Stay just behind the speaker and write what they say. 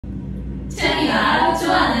채영이가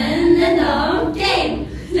좋아하는 랜덤 게임,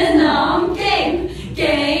 랜덤 게임,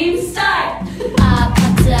 게임 스타트.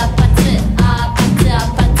 아파트 아파트 아파트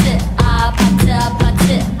아파트 아파트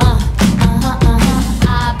아파트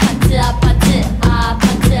아파트 아파트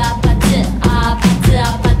아파트 아파트 아파트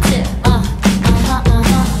아파트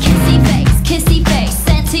kissy face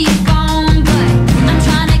sent to your phone but I'm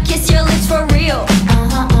tryna kiss your lips for real.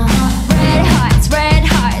 Red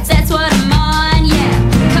hearts, that's what I'm on, yeah.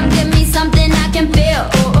 Come give me something I can feel.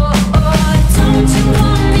 Don't you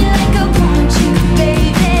want me like I want you,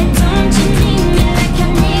 baby? Don't you need me like I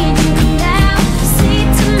need you now? See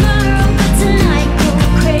tomorrow, but tonight go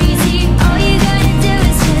crazy. All you gotta do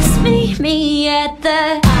is just meet me at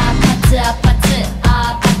the 아파트 아파트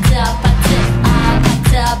아파트 아파트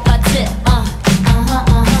아파트 아파트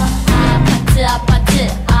아파트 아파트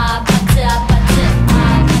아파트 아파트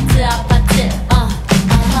아파트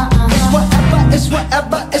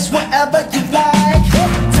It's whatever you like.